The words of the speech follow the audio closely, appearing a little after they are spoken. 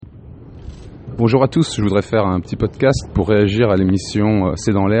Bonjour à tous, je voudrais faire un petit podcast pour réagir à l'émission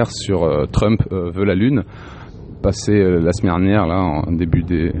C'est dans l'air sur Trump veut la Lune, passée la semaine dernière, là, en début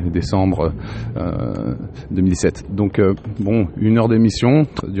décembre 2017. Donc une heure d'émission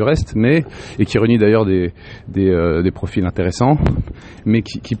du reste, et qui réunit d'ailleurs des profils intéressants, mais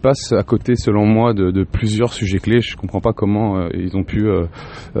qui passe à côté, selon moi, de plusieurs sujets clés. Je comprends pas comment ils ont pu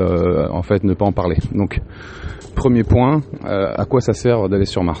en fait ne pas en parler. Donc premier point, à quoi ça sert d'aller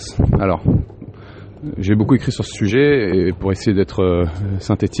sur Mars? Alors, j'ai beaucoup écrit sur ce sujet et pour essayer d'être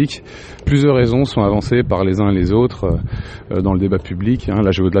synthétique, plusieurs raisons sont avancées par les uns et les autres dans le débat public, là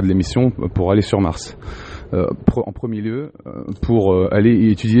je vais au-delà de l'émission, pour aller sur Mars. En premier lieu, pour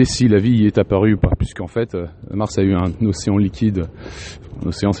aller étudier si la vie y est apparue ou pas, puisqu'en fait Mars a eu un océan liquide. Un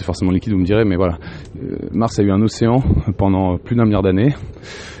océan, c'est forcément liquide, vous me direz, mais voilà. Mars a eu un océan pendant plus d'1 milliard d'années.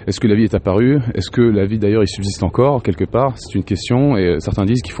 Est-ce que la vie est apparue? Est-ce que la vie d'ailleurs y subsiste encore quelque part? C'est une question, et certains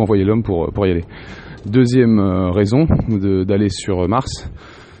disent qu'il faut envoyer l'homme pour y aller. Deuxième raison d'aller sur Mars,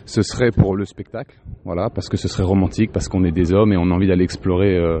 ce serait pour le spectacle, voilà, parce que ce serait romantique, parce qu'on est des hommes et on a envie d'aller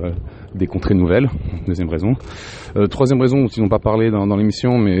explorer des contrées nouvelles. Deuxième raison. Troisième raison dont ils n'ont pas parlé dans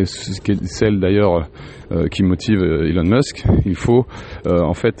l'émission, mais c'est celle d'ailleurs qui motive Elon Musk. Il faut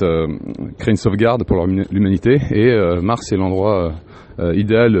en fait créer une sauvegarde pour l'humanité, et Mars est l'endroit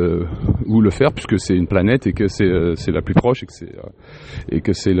idéal où le faire, puisque c'est une planète et que c'est la plus proche, et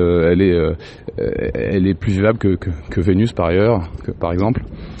que elle est plus vivable que Vénus par exemple.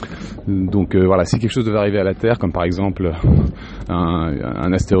 Donc voilà, si quelque chose devait arriver à la Terre, comme par exemple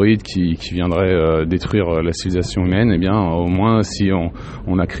un astéroïde qui viendrait détruire la civilisation humaine, eh bien au moins si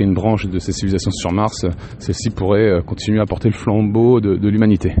on a créé une branche de ces civilisations sur Mars, celle-ci pourrait continuer à porter le flambeau de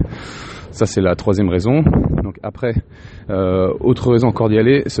l'humanité. Ça, c'est la troisième raison. Donc après, autre raison encore d'y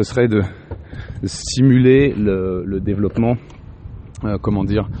aller, ce serait de stimuler le développement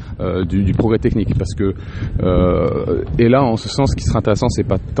du progrès technique, parce que et là en ce sens, ce qui serait intéressant, c'est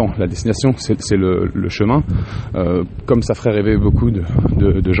pas tant la destination, c'est le chemin. Comme ça ferait rêver beaucoup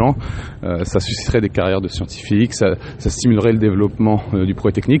de gens, ça susciterait des carrières de scientifiques, ça stimulerait le développement du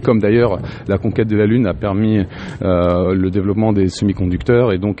progrès technique, comme d'ailleurs la conquête de la Lune a permis le développement des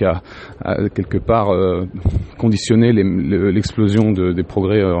semi-conducteurs, et donc à quelque part conditionner l'explosion des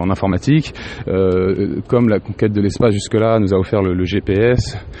progrès en informatique, comme la conquête de l'espace jusque-là nous a offert le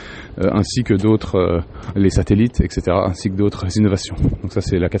GPS, ainsi que d'autres, les satellites, etc., ainsi que d'autres innovations. Donc ça,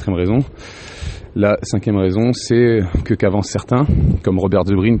 c'est la quatrième raison. La cinquième raison, c'est qu'avancent certains, comme Robert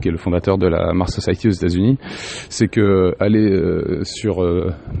Zubrin, qui est le fondateur de la Mars Society aux États-Unis, c'est que aller sur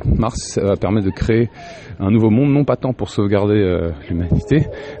Mars, ça va permettre de créer un nouveau monde, non pas tant pour sauvegarder l'humanité,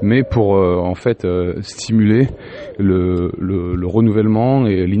 mais pour en fait stimuler le renouvellement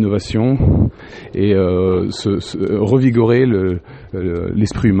et l'innovation, et revigorer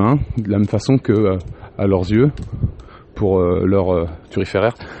l'esprit humain, de la même façon que à leurs yeux, pour leur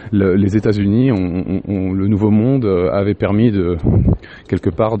turiféraire, les États-Unis le nouveau monde avait permis quelque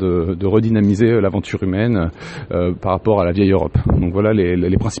part de redynamiser l'aventure humaine par rapport à la vieille Europe. Donc voilà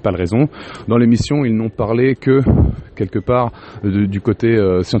les principales raisons. Dans l'émission, ils n'ont parlé que quelque part du côté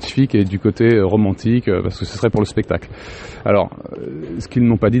scientifique et du côté romantique, parce que ce serait pour le spectacle. Alors, ce qu'ils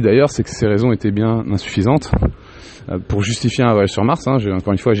n'ont pas dit d'ailleurs, c'est que ces raisons étaient bien insuffisantes pour justifier un voyage sur Mars.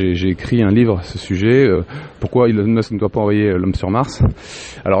 Encore une fois, j'ai écrit un livre à ce sujet, pourquoi Elon Musk ne doit pas envoyer l'homme sur Mars.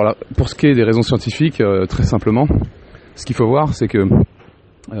 Alors là, pour ce qui est des raisons scientifiques, très simplement, ce qu'il faut voir, c'est que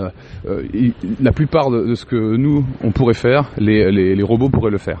la plupart de ce que nous on pourrait faire, les robots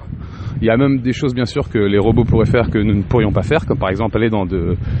pourraient le faire. Il y a même des choses bien sûr que les robots pourraient faire que nous ne pourrions pas faire, comme par exemple aller dans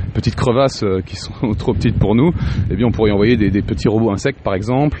de petites crevasses qui sont trop petites pour nous. Eh bien on pourrait envoyer des petits robots insectes par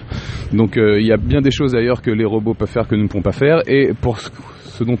exemple. Donc il y a bien des choses d'ailleurs que les robots peuvent faire que nous ne pourrons pas faire, et pour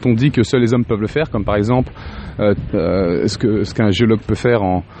ce dont on dit que seuls les hommes peuvent le faire, comme par exemple ce qu'un géologue peut faire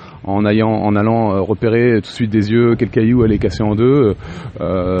en allant repérer tout de suite des yeux quel caillou allait casser en deux.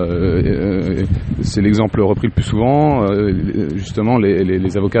 C'est l'exemple repris le plus souvent. Justement,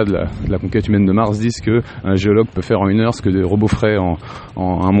 les avocats de la conquête humaine de Mars disent que un géologue peut faire en 1 heure ce que des robots feraient en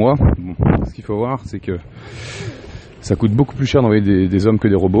 1 mois. Bon, ce qu'il faut voir, c'est que ça coûte beaucoup plus cher d'envoyer des hommes que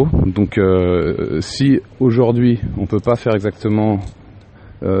des robots. Donc si aujourd'hui on peut pas faire exactement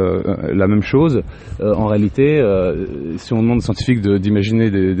la même chose, en réalité si on demande aux scientifiques d'imaginer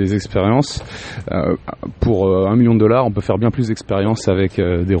des expériences, pour $1 million on peut faire bien plus d'expériences avec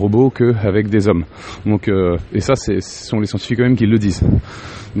des robots qu'avec des hommes. Donc et ça ce sont les scientifiques eux-mêmes qui le disent.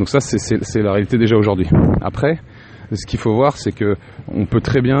 Donc ça c'est la réalité déjà aujourd'hui. Après, ce qu'il faut voir, c'est que on peut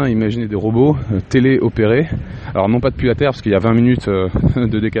très bien imaginer des robots téléopérés. Alors non pas depuis la Terre, parce qu'il y a 20 minutes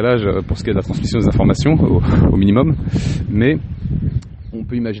de décalage pour ce qui est de la transmission des informations au minimum, mais on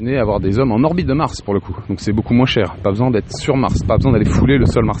peut imaginer avoir des hommes en orbite de Mars pour le coup, donc c'est beaucoup moins cher, pas besoin d'être sur Mars, pas besoin d'aller fouler le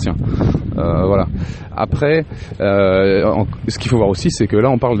sol martien. Voilà. Après, ce qu'il faut voir aussi, c'est que là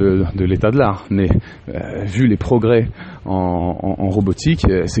on parle de l'état de l'art, mais vu les progrès en robotique,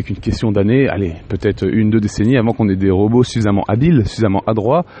 c'est qu'une question d'années, allez, peut-être 1-2 décennies avant qu'on ait des robots suffisamment habiles, suffisamment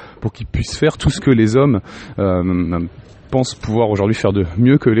adroits pour qu'ils puissent faire tout ce que les hommes pensent pouvoir aujourd'hui faire de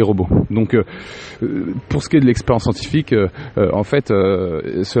mieux que les robots. Donc pour ce qui est de l'expérience scientifique, en fait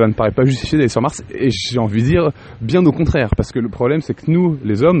cela ne paraît pas justifié d'aller sur Mars, et j'ai envie de dire bien au contraire, parce que le problème c'est que nous,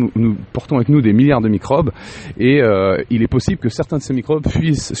 les hommes, nous portons avec nous des milliards de microbes, et il est possible que certains de ces microbes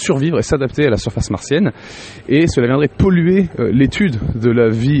puissent survivre et s'adapter à la surface martienne, et cela viendrait polluer l'étude de la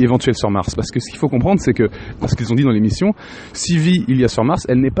vie éventuelle sur Mars, parce que ce qu'il faut comprendre, c'est que, parce qu'ils ont dit dans l'émission, si vie il y a sur Mars,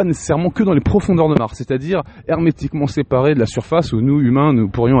 elle n'est pas nécessairement que dans les profondeurs de Mars, c'est-à-dire hermétiquement séparée de la surface où nous, humains, nous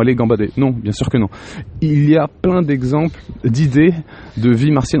pourrions aller gambader. Non, bien sûr que non. Il y a plein d'exemples, d'idées de vie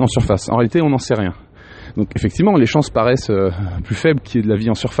martienne en surface. En réalité, on n'en sait rien. Donc effectivement, les chances paraissent plus faibles qu'il y ait de la vie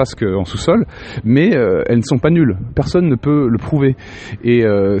en surface qu'en sous-sol, mais elles ne sont pas nulles. Personne ne peut le prouver. Et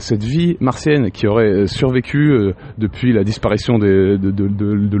cette vie martienne qui aurait survécu depuis la disparition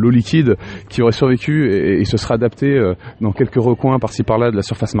de l'eau liquide, qui aurait survécu et se serait adaptée dans quelques recoins par-ci par-là de la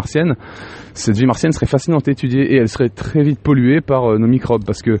surface martienne, cette vie martienne serait fascinante à étudier, et elle serait très vite polluée par nos microbes,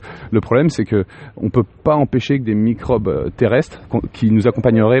 parce que le problème c'est que on peut pas empêcher que des microbes terrestres qui nous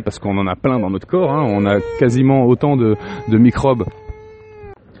accompagneraient, parce qu'on en a plein dans notre corps, hein, on a quasiment autant de microbes.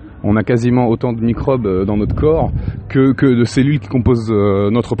 On a quasiment autant de microbes dans notre corps que de cellules qui composent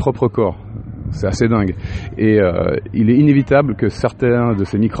notre propre corps. C'est assez dingue. Et il est inévitable que certains de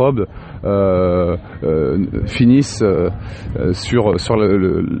ces microbes finissent sur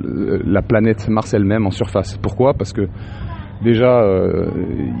la planète Mars elle-même en surface. Pourquoi ? Parce que déjà,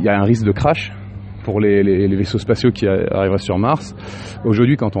 il y a un risque de crash pour les vaisseaux spatiaux qui arriveraient sur Mars.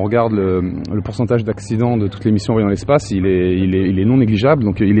 Aujourd'hui, quand on regarde le pourcentage d'accidents de toutes les missions envoyées dans l'espace, il est non négligeable.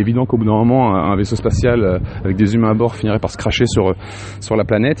 Donc il est évident qu'au bout d'un moment, un vaisseau spatial avec des humains à bord finirait par se crasher sur la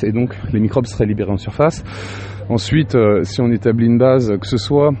planète, et donc les microbes seraient libérés en surface. Ensuite, si on établit une base, que ce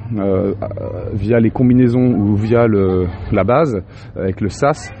soit via les combinaisons ou via la base, avec le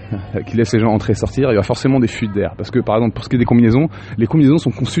SAS, qui laisse les gens entrer et sortir, il y a forcément des fuites d'air. Parce que, par exemple, pour ce qui est des combinaisons, les combinaisons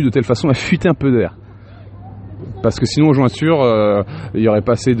sont conçues de telle façon à fuiter un peu d'air. Parce que sinon, aux jointures, il n'y aurait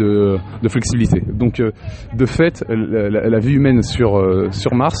pas assez de flexibilité. Donc, de fait, la vie humaine sur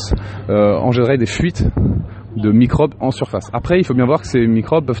Mars engendrerait des fuites de microbes en surface. Après, il faut bien voir que ces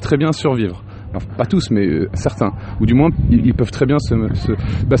microbes peuvent très bien survivre. Enfin, pas tous, mais certains. Ou du moins, ils peuvent très bien se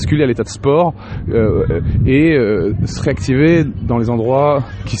basculer à l'état de spore et se réactiver dans les endroits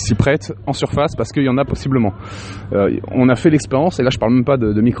qui s'y prêtent en surface, parce qu'il y en a possiblement. On a fait l'expérience, et là je parle même pas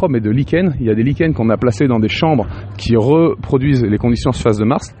de microbes, mais de lichens. Il y a des lichens qu'on a placés dans des chambres qui reproduisent les conditions en surface de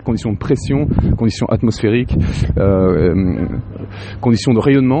Mars, conditions de pression, conditions atmosphériques, conditions de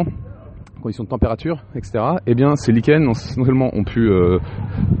rayonnement, conditions de température, etc. Eh bien, ces lichens, non seulement ont pu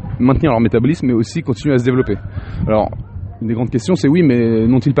maintenir leur métabolisme, mais aussi continuer à se développer. Alors, une des grandes questions, c'est oui, mais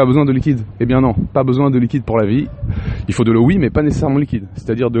n'ont-ils pas besoin de liquide ? Eh bien non, pas besoin de liquide pour la vie. Il faut de l'eau, oui, mais pas nécessairement liquide.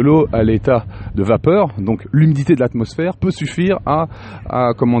 C'est-à-dire de l'eau à l'état de vapeur, donc l'humidité de l'atmosphère peut suffire à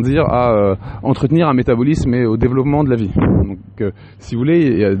entretenir un métabolisme et au développement de la vie. Donc, si vous voulez,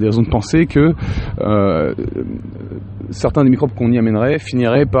 il y a des raisons de penser que certains des microbes qu'on y amènerait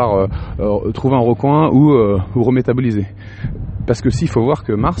finiraient par trouver un recoin ou remétaboliser. Parce que il faut voir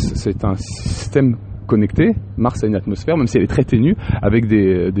que Mars, c'est un système connecté. Mars a une atmosphère, même si elle est très ténue, avec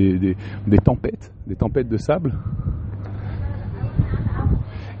des tempêtes de sable.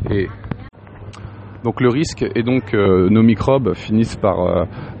 Et donc le risque est donc nos microbes finissent par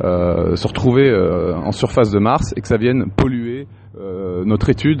se retrouver en surface de Mars, et que ça vienne polluer notre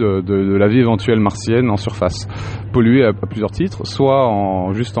étude de la vie éventuelle martienne en surface. Polluer à plusieurs titres, soit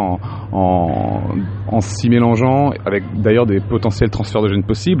en s'y mélangeant, avec d'ailleurs des potentiels transferts de gènes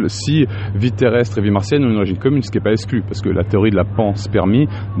possibles, si vie terrestre et vie martienne ont une origine commune, ce qui n'est pas exclu, parce que la théorie de la panspermie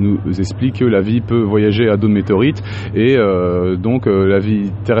nous explique que la vie peut voyager à dos de météorites, et donc la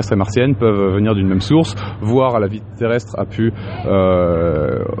vie terrestre et martienne peuvent venir d'une même source, voire la vie terrestre a pu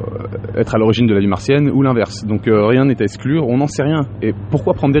être à l'origine de la vie martienne, ou l'inverse. Donc rien n'est à exclure, on n'en sait rien. Et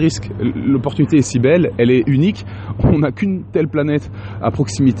pourquoi prendre des risques ? L'opportunité est si belle, elle est unique, on n'a qu'une telle planète à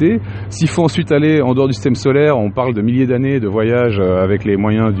proximité. S'il faut ensuite aller en dehors du système solaire, on parle de milliers d'années de voyage avec les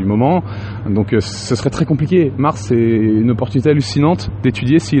moyens du moment, donc ce serait très compliqué. Mars, c'est une opportunité hallucinante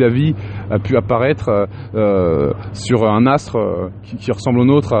d'étudier si la vie a pu apparaître sur un astre qui ressemble au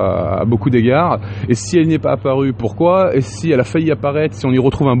nôtre à beaucoup d'égards. Et si elle n'y est pas apparue, pourquoi? Et si elle a failli apparaître, si on y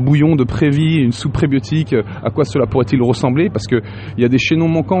retrouve un bouillon de prévie, une soupe prébiotique, à quoi cela pourrait-il ressembler? Parce qu'il y a des chaînons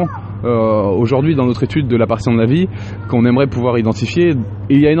manquants aujourd'hui dans notre étude de l'apparition de la vie qu'on aimerait pouvoir identifier.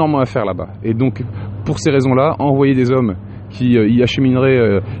 Et il y a énormément à faire là-bas. Et donc, pour ces raisons-là, envoyer des hommes qui y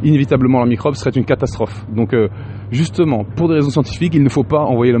achemineraient inévitablement leurs microbes serait une catastrophe. Donc justement, pour des raisons scientifiques, il ne faut pas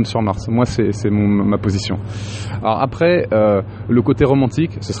envoyer l'homme sur Mars. Moi, c'est ma position. Alors après, le côté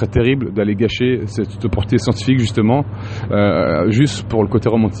romantique, ce serait terrible d'aller gâcher cette opportunité scientifique justement, juste pour le côté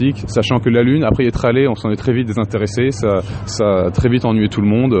romantique, sachant que la Lune, après y être allé, on s'en est très vite désintéressé, ça a très vite ennuyé tout le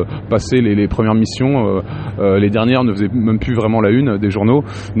monde. Passé les premières missions, les dernières ne faisaient même plus vraiment la une des journaux.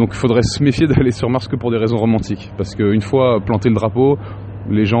 Donc il faudrait se méfier d'aller sur Mars que pour des raisons romantiques, parce qu'une fois planté le drapeau,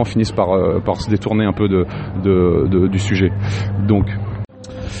 les gens finissent par se détourner un peu du sujet. Donc,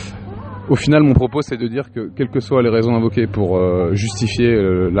 au final, mon propos, c'est de dire que, quelles que soient les raisons invoquées pour justifier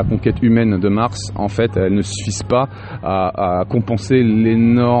la conquête humaine de Mars, en fait, elles ne suffisent pas à compenser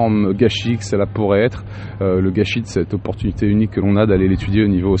l'énorme gâchis que cela pourrait être, le gâchis de cette opportunité unique que l'on a d'aller l'étudier au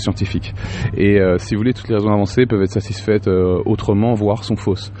niveau scientifique. Et si vous voulez, toutes les raisons avancées peuvent être satisfaites autrement, voire sont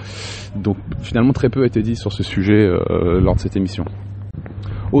fausses. Donc, finalement, très peu a été dit sur ce sujet lors de cette émission.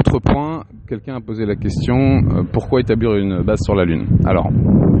 Autre point, quelqu'un a posé la question, pourquoi établir une base sur la Lune? Alors,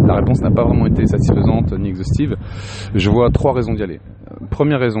 la réponse n'a pas vraiment été satisfaisante ni exhaustive. Je vois 3 raisons d'y aller.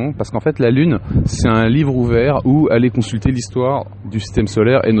 Première raison, parce qu'en fait la Lune, c'est un livre ouvert où aller consulter l'histoire du système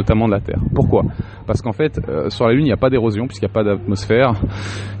solaire et notamment de la Terre. Pourquoi? Parce qu'en fait, sur la Lune, il n'y a pas d'érosion puisqu'il n'y a pas d'atmosphère,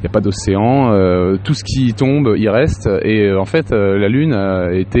 il n'y a pas d'océan, tout ce qui tombe, y reste. Et en fait, la Lune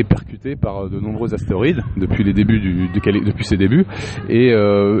a été percutée par de nombreux astéroïdes depuis les débuts depuis ses débuts. Et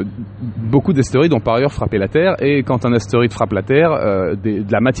beaucoup d'astéroïdes ont par ailleurs frappé la Terre. Et quand un astéroïde frappe la Terre,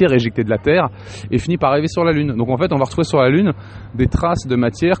 de la matière éjectée de la Terre et finit par arriver sur la Lune. Donc en fait, on va retrouver sur la Lune des traces de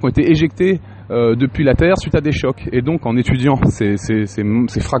matière qui ont été éjectées depuis la Terre suite à des chocs. Et donc en étudiant ces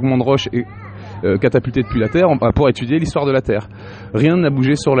fragments de roches catapultés depuis la Terre, on va pouvoir étudier l'histoire de la Terre. Rien n'a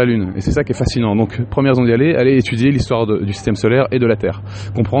bougé sur la Lune. Et c'est ça qui est fascinant. Donc première raison d'y aller étudier l'histoire du système solaire et de la Terre.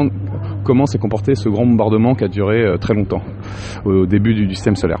 Comprendre comment s'est comporté ce grand bombardement qui a duré très longtemps au début du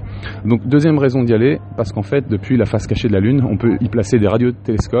système solaire. Donc deuxième raison d'y aller, parce qu'en fait depuis la face cachée de la Lune, on peut y placer des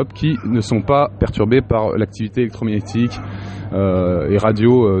radiotélescopes qui ne sont pas perturbés par l'activité électromagnétique et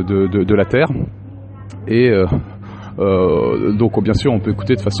radio de la Terre. Et donc bien sûr on peut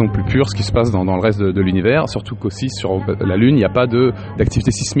écouter de façon plus pure ce qui se passe dans le reste de l'univers, surtout qu'aussi sur la Lune il n'y a pas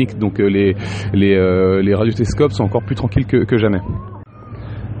d'activité sismique, donc les radiotélescopes sont encore plus tranquilles que jamais.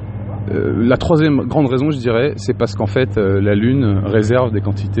 La troisième grande raison, je dirais, c'est parce qu'en fait la Lune réserve des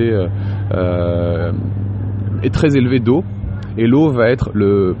quantités très élevées d'eau. Et l'eau va être,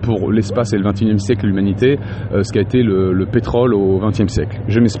 pour l'espace et le XXIe siècle, l'humanité, ce qui a été le pétrole au XXe siècle.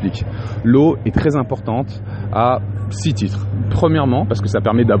 Je m'explique. L'eau est très importante à 6 titres. Premièrement, parce que ça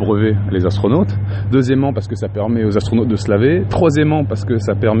permet d'abreuver les astronautes. Deuxièmement, parce que ça permet aux astronautes de se laver. Troisièmement, parce que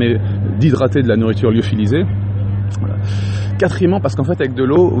ça permet d'hydrater de la nourriture lyophilisée. Voilà. Quatrièmement, parce qu'en fait, avec de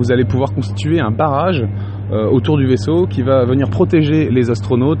l'eau, vous allez pouvoir constituer un barrage autour du vaisseau qui va venir protéger les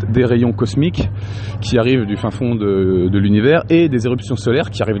astronautes des rayons cosmiques qui arrivent du fin fond de l'univers et des éruptions solaires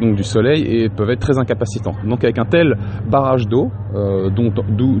qui arrivent donc du Soleil et peuvent être très incapacitants. Donc avec un tel barrage d'eau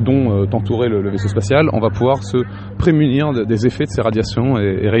dont entourer le vaisseau spatial, on va pouvoir se prémunir des effets de ces radiations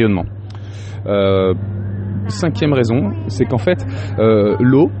et rayonnements. Cinquième raison, c'est qu'en fait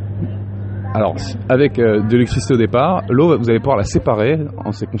l'eau, alors, avec de l'électricité au départ, l'eau, vous allez pouvoir la séparer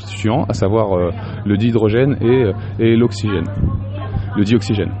en ses constituants, à savoir le dihydrogène et l'oxygène, le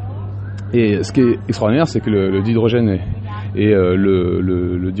dioxygène. Et ce qui est extraordinaire, c'est que le dihydrogène et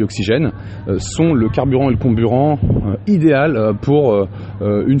le dioxygène sont le carburant et le comburant idéal pour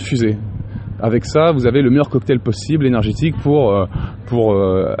une fusée. Avec ça, vous avez le meilleur cocktail possible énergétique pour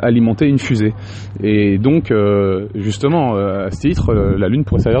alimenter une fusée. Et donc, justement, à ce titre, la Lune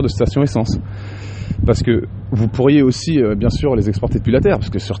pourrait servir de station essence. Parce que vous pourriez aussi, bien sûr, les exporter depuis la Terre,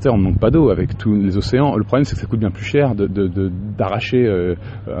 parce que sur Terre, on ne manque pas d'eau avec tous les océans. Le problème, c'est que ça coûte bien plus cher d'arracher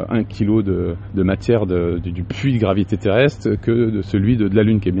 1 kilo de matière du puits de gravité terrestre que de celui de la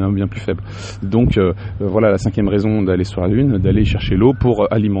Lune, qui est bien plus faible. Donc, voilà la 5e raison d'aller sur la Lune, d'aller chercher l'eau pour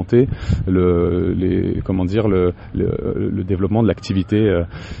alimenter le développement de l'activité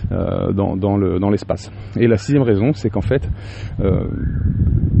dans l'espace. Et la 6e raison, c'est qu'en fait,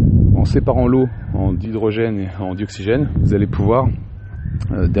 en séparant l'eau en dihydrogène et en dioxygène, vous allez pouvoir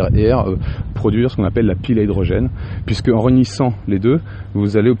derrière produire ce qu'on appelle la pile à hydrogène, puisque en réunissant les deux,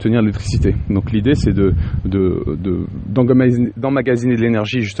 vous allez obtenir l'électricité. Donc l'idée, c'est d'emmagasiner de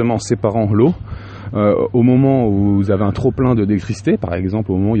l'énergie justement en séparant l'eau. Au moment où vous avez un trop plein d'électricité, par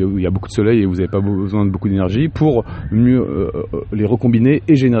exemple au moment où il y a beaucoup de soleil et vous n'avez pas besoin de beaucoup d'énergie, pour mieux les recombiner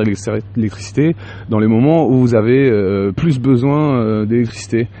et générer l'électricité dans les moments où vous avez plus besoin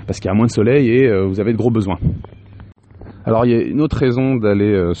d'électricité, parce qu'il y a moins de soleil et vous avez de gros besoins. Alors il y a une autre raison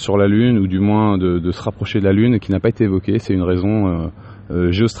d'aller sur la Lune, ou du moins de se rapprocher de la Lune, qui n'a pas été évoquée, c'est une raison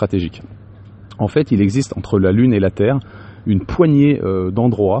géostratégique. En fait, il existe entre la Lune et la Terre une poignée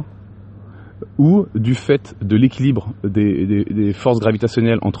d'endroits où, du fait de l'équilibre des forces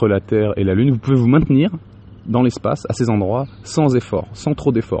gravitationnelles entre la Terre et la Lune, vous pouvez vous maintenir dans l'espace, à ces endroits, sans effort, sans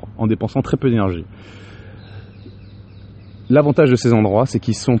trop d'effort, en dépensant très peu d'énergie. L'avantage de ces endroits, c'est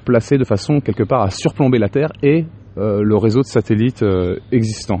qu'ils sont placés de façon, quelque part, à surplomber la Terre et le réseau de satellites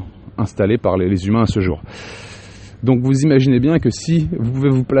existant, installé par les humains à ce jour. Donc vous imaginez bien que si vous pouvez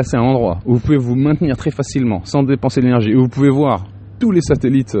vous placer à un endroit où vous pouvez vous maintenir très facilement, sans dépenser d'énergie, où vous pouvez voir tous les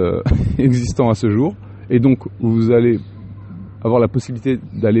satellites existants à ce jour, et donc vous allez avoir la possibilité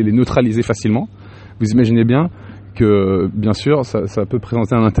d'aller les neutraliser facilement, vous imaginez bien que, bien sûr, ça peut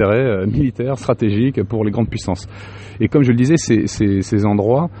présenter un intérêt militaire, stratégique pour les grandes puissances. Et comme je le disais, ces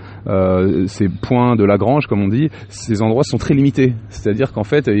endroits, ces points de Lagrange, comme on dit, ces endroits sont très limités. C'est-à-dire qu'en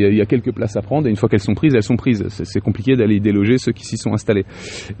fait, il y a quelques places à prendre, et une fois qu'elles sont prises, elles sont prises. C'est compliqué d'aller déloger ceux qui s'y sont installés.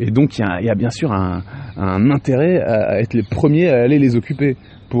 Et donc, il y a bien sûr un intérêt à être les premiers à aller les occuper.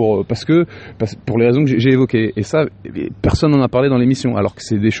 Pour les raisons que j'ai évoquées. Et ça, personne n'en a parlé dans l'émission. Alors que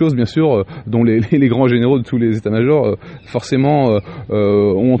c'est des choses, bien sûr, dont les grands généraux de tous les états-majors, forcément,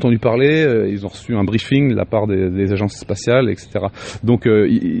 ont entendu parler. Ils ont reçu un briefing de la part des agences spatiales, etc. Donc,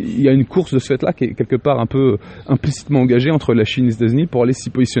 il y a une course de ce fait-là qui est quelque part un peu implicitement engagée entre la Chine et les États-Unis pour aller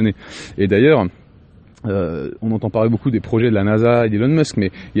s'y positionner. Et d'ailleurs, on entend parler beaucoup des projets de la NASA et d'Elon Musk, mais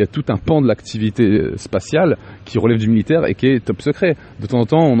il y a tout un pan de l'activité spatiale qui relève du militaire et qui est top secret. De temps en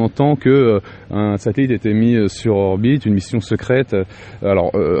temps, on entend que un satellite a été mis sur orbite, une mission secrète.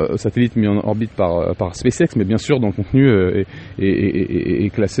 Satellite mis en orbite par SpaceX, mais bien sûr, dans le contenu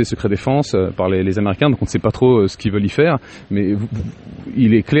est classé secret défense par les Américains, donc on ne sait pas trop ce qu'ils veulent y faire. Mais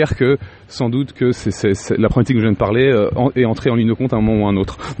il est clair que, sans doute, que c'est la problématique que je viens de parler est entrée en ligne de compte à un moment ou à un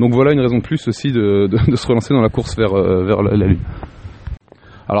autre. Donc voilà une raison de plus aussi de se relancer dans la course vers la Lune.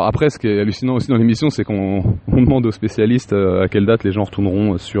 Alors après, ce qui est hallucinant aussi dans l'émission, c'est qu'on demande aux spécialistes à quelle date les gens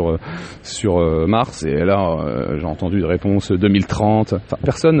retourneront sur Mars. Et là, j'ai entendu des réponses 2030. Enfin,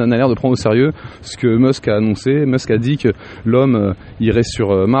 personne n'a l'air de prendre au sérieux ce que Musk a annoncé. Musk a dit que l'homme irait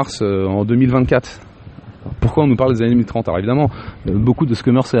sur Mars en 2024. Pourquoi on nous parle des années 2030 ? Alors évidemment, beaucoup de ce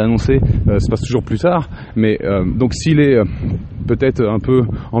que Musk a annoncé se passe toujours plus tard, mais donc s'il est peut-être un peu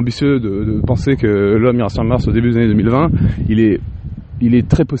ambitieux de penser que l'homme ira sur Mars au début des années 2020, il est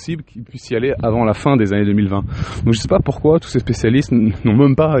très possible qu'il puisse y aller avant la fin des années 2020. Donc je ne sais pas pourquoi tous ces spécialistes n'ont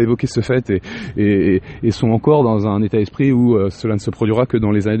même pas évoqué ce fait et sont encore dans un état d'esprit où cela ne se produira que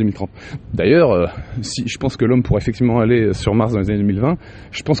dans les années 2030. D'ailleurs, si je pense que l'homme pourrait effectivement aller sur Mars dans les années 2020,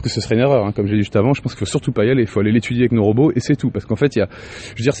 je pense que ce serait une erreur. Hein. Comme j'ai dit juste avant, je pense qu'il ne faut surtout pas y aller. Il faut aller l'étudier avec nos robots et c'est tout. Parce qu'en fait,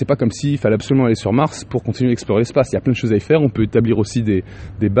 c'est pas comme s'il fallait absolument aller sur Mars pour continuer à explorer l'espace. Il y a plein de choses à y faire. On peut établir aussi des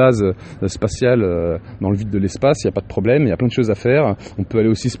bases spatiales dans le vide de l'espace. Il n'y a pas de problème. Il y a plein de choses à faire. On peut aller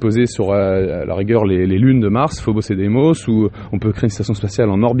aussi se poser sur à la rigueur les lunes de Mars, Phobos et Deimos, ou on peut créer une station spatiale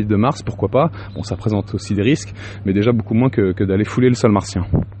en orbite de Mars, pourquoi pas. Bon, ça présente aussi des risques, mais déjà beaucoup moins que d'aller fouler le sol martien.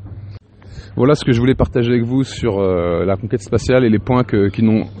 Voilà ce que je voulais partager avec vous sur la conquête spatiale et les points qui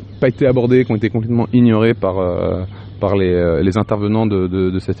n'ont pas été abordés, qui ont été complètement ignorés par les intervenants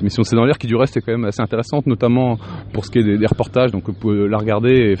de cette émission C'est dans l'air, qui du reste est quand même assez intéressante, notamment pour ce qui est des reportages. Donc vous pouvez la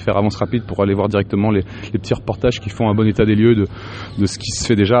regarder et faire avance rapide pour aller voir directement les petits reportages qui font un bon état des lieux de ce qui se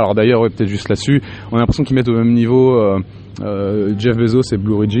fait déjà. Alors d'ailleurs, peut-être juste là-dessus, on a l'impression qu'ils mettent au même niveau Jeff Bezos et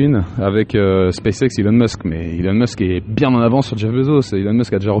Blue Origin avec SpaceX et Elon Musk, mais Elon Musk est bien en avance sur Jeff Bezos. Elon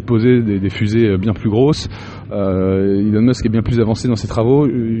Musk a déjà reposé des fusées bien plus grosses. Elon Musk est bien plus avancé dans ses travaux.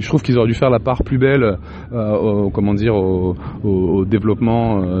 Je trouve qu'ils auraient dû faire la part plus belle au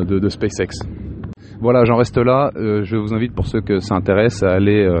développement de SpaceX. Voilà, j'en reste là. Je vous invite, pour ceux que ça intéresse, à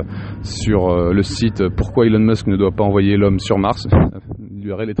aller sur le site Pourquoi Elon Musk ne doit pas envoyer l'homme sur Mars.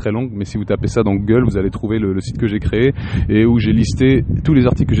 L'URL est très longue, mais si vous tapez ça dans Google, vous allez trouver le site que j'ai créé et où j'ai listé tous les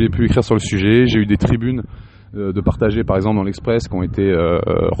articles que j'ai pu écrire sur le sujet. J'ai eu des tribunes de partager par exemple dans l'Express, qui ont été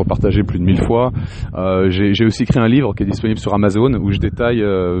repartagés plus de 1000 fois. J'ai aussi écrit un livre qui est disponible sur Amazon où je détaille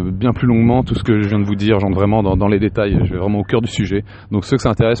bien plus longuement tout ce que je viens de vous dire, genre vraiment dans les détails, je vais vraiment au cœur du sujet. Donc ceux que ça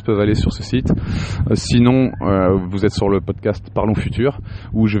intéresse peuvent aller sur ce site. Sinon, vous êtes sur le podcast Parlons Futur,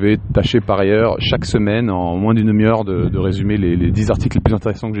 où je vais tâcher par ailleurs chaque semaine en moins d'une demi-heure de résumer les 10 articles les plus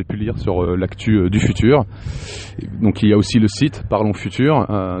intéressants que j'ai pu lire sur l'actu du futur. Donc il y a aussi le site Parlons Futur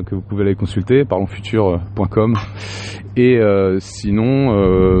que vous pouvez aller consulter, parlonsfutur.com. Et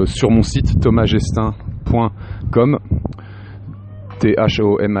sinon sur mon site thomasgestin.com,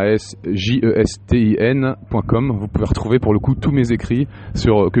 thomasgestin.com, vous pouvez retrouver pour le coup tous mes écrits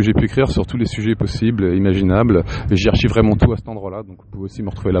que j'ai pu écrire sur tous les sujets possibles, imaginables. J'y archive vraiment tout à cet endroit-là, donc vous pouvez aussi me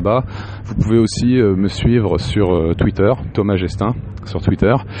retrouver là-bas. Vous pouvez aussi me suivre sur Twitter, Thomas Gestin, sur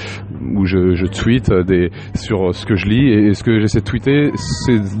Twitter, où je tweete sur ce que je lis, et ce que j'essaie de tweeter,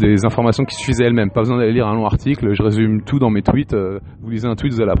 c'est des informations qui suffisaient elles-mêmes. Pas besoin d'aller lire un long article, je résume tout dans mes tweets. Vous lisez un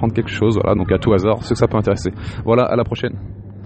tweet, vous allez apprendre quelque chose, voilà, donc à tout hasard, ce que ça peut intéresser. Voilà, à la prochaine.